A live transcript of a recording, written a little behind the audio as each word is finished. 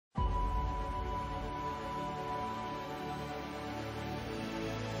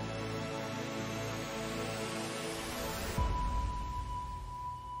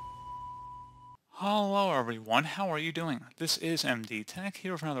Hello everyone, how are you doing? This is MD Tech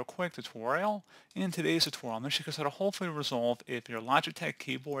here with another quick tutorial. In today's tutorial, I'm going to show you how to hopefully resolve if your Logitech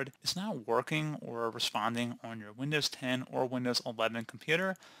keyboard is not working or responding on your Windows 10 or Windows 11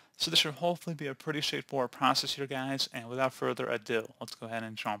 computer. So this should hopefully be a pretty straightforward process here, guys, and without further ado, let's go ahead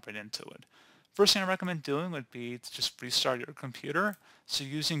and jump right into it. First thing I recommend doing would be to just restart your computer. So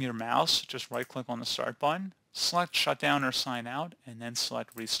using your mouse, just right click on the start button, select shutdown or sign out, and then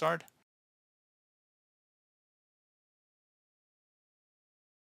select restart.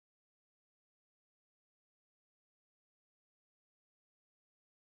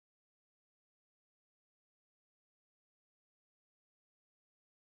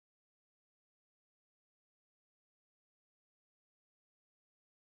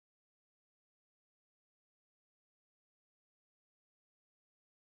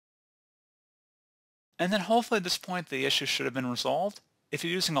 And then hopefully at this point the issue should have been resolved. If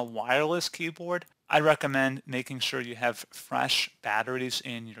you're using a wireless keyboard, I recommend making sure you have fresh batteries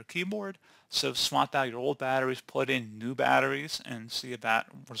in your keyboard. So swap out your old batteries, put in new batteries, and see if that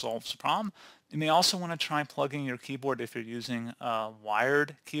resolves the problem. You may also want to try plugging your keyboard if you're using a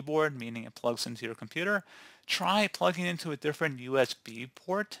wired keyboard, meaning it plugs into your computer. Try plugging into a different USB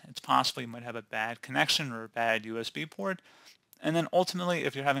port. It's possible you might have a bad connection or a bad USB port. And then ultimately,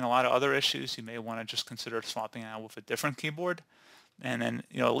 if you're having a lot of other issues, you may want to just consider swapping out with a different keyboard. And then,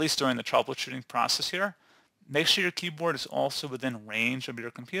 at least during the troubleshooting process here, make sure your keyboard is also within range of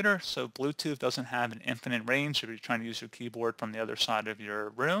your computer. So Bluetooth doesn't have an infinite range if you're trying to use your keyboard from the other side of your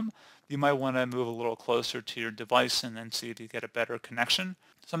room. You might want to move a little closer to your device and then see if you get a better connection.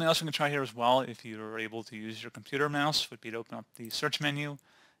 Something else we can try here as well, if you are able to use your computer mouse, would be to open up the search menu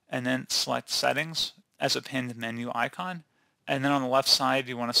and then select settings as a pinned menu icon. And then on the left side,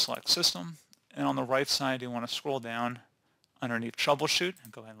 you want to select System. And on the right side, you want to scroll down underneath Troubleshoot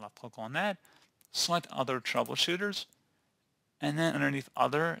and go ahead and left click on that. Select Other Troubleshooters. And then underneath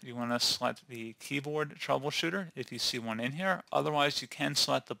Other, you want to select the Keyboard Troubleshooter if you see one in here. Otherwise, you can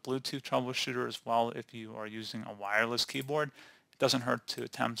select the Bluetooth Troubleshooter as well if you are using a wireless keyboard. It doesn't hurt to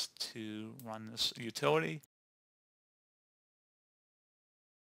attempt to run this utility.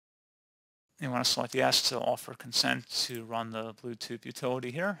 You want to select Yes to offer consent to run the Bluetooth utility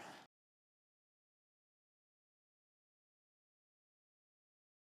here.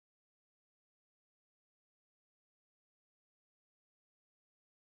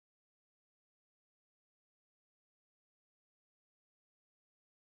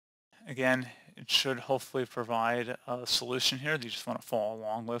 Again, it should hopefully provide a solution here that you just want to follow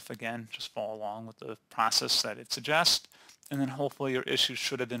along with. Again, just follow along with the process that it suggests, and then hopefully your issue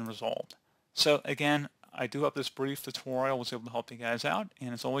should have been resolved. So again, I do hope this brief tutorial was able to help you guys out,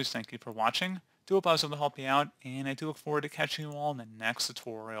 and as always, thank you for watching. Do hope I was able to help you out, and I do look forward to catching you all in the next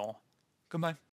tutorial. Goodbye.